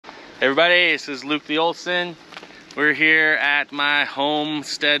Hey everybody, this is Luke the Olsen. We're here at my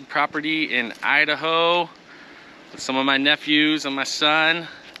homestead property in Idaho with some of my nephews and my son,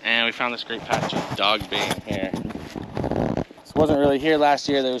 and we found this great patch of Dog Bain here. This wasn't really here last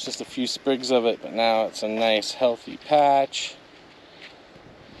year, there was just a few sprigs of it, but now it's a nice healthy patch.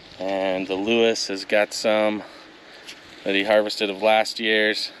 And the Lewis has got some that he harvested of last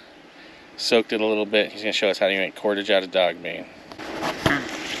year's, soaked it a little bit. He's going to show us how to make cordage out of Dog Bain.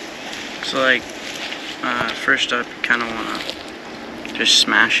 So like, first up, you kind of want to just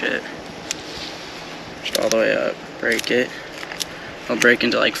smash it. Just all the way up, break it. It'll break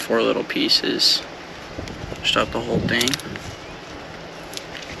into like 4 little pieces. Just up the whole thing.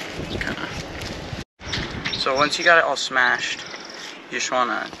 So once you got it all smashed, you just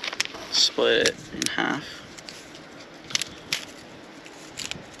want to split it in half.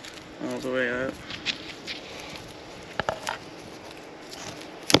 All the way up.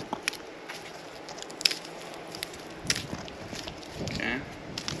 Okay.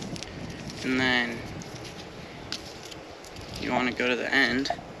 And then you want to go to the end,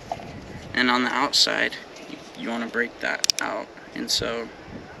 and on the outside you want to break that out, and so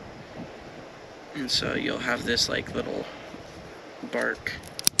you'll have this like little bark.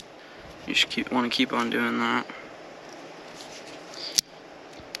 You should want to keep on doing that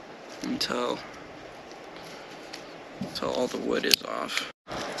until all the wood is off.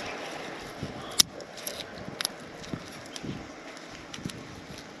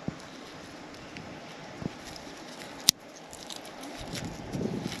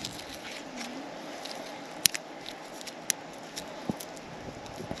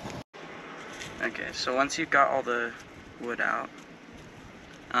 Okay, so once you've got all the wood out,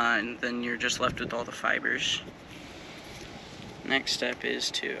 and then you're just left with all the fibers. Next step is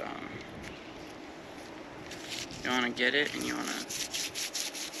to, you want to get it and you want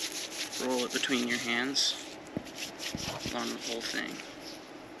to roll it between your hands along the whole thing.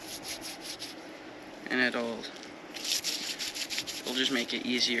 And it'll just make it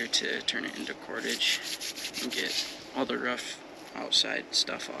easier to turn it into cordage and get all the rough outside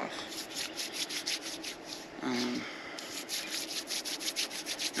stuff off.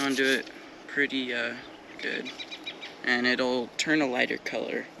 You want to do it pretty good, and it'll turn a lighter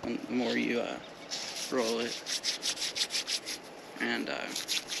color the more you roll it, and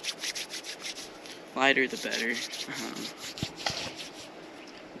lighter the better. It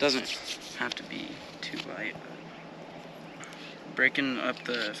doesn't have to be too light. Breaking up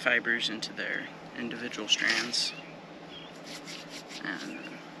the fibers into their individual strands, and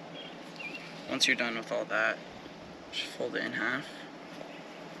once you're done with all that, just fold it in half,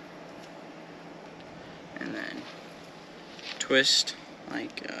 and then twist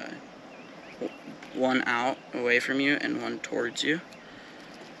like one out away from you and one towards you.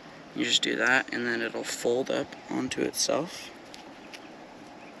 You just do that, and then it'll fold up onto itself.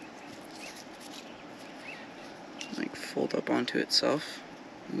 Like fold up onto itself.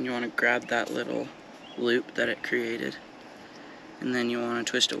 And you want to grab that little loop that it created, and then you want to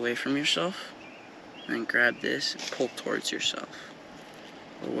twist away from yourself, and then grab this and pull towards yourself.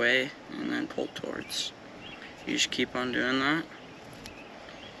 Away, and then pull towards. You just keep on doing that,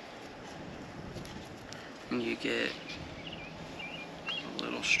 and you get a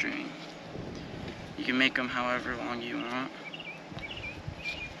little string. You can make them however long you want,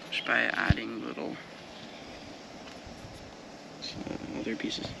 just by adding little other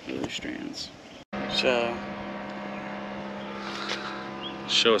pieces, other strands. So,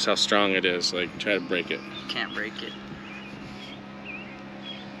 Show us how strong it is, like try to break it. Can't break it.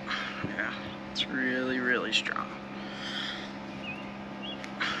 Yeah, it's really, really strong.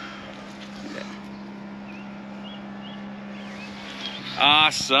 Yeah.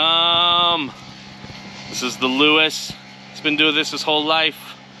 Awesome! This is the Lewis. He's been doing this his whole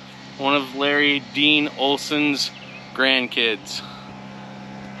life. One of Larry Dean Olsen's grandkids.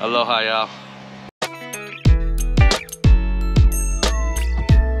 Aloha, y'all.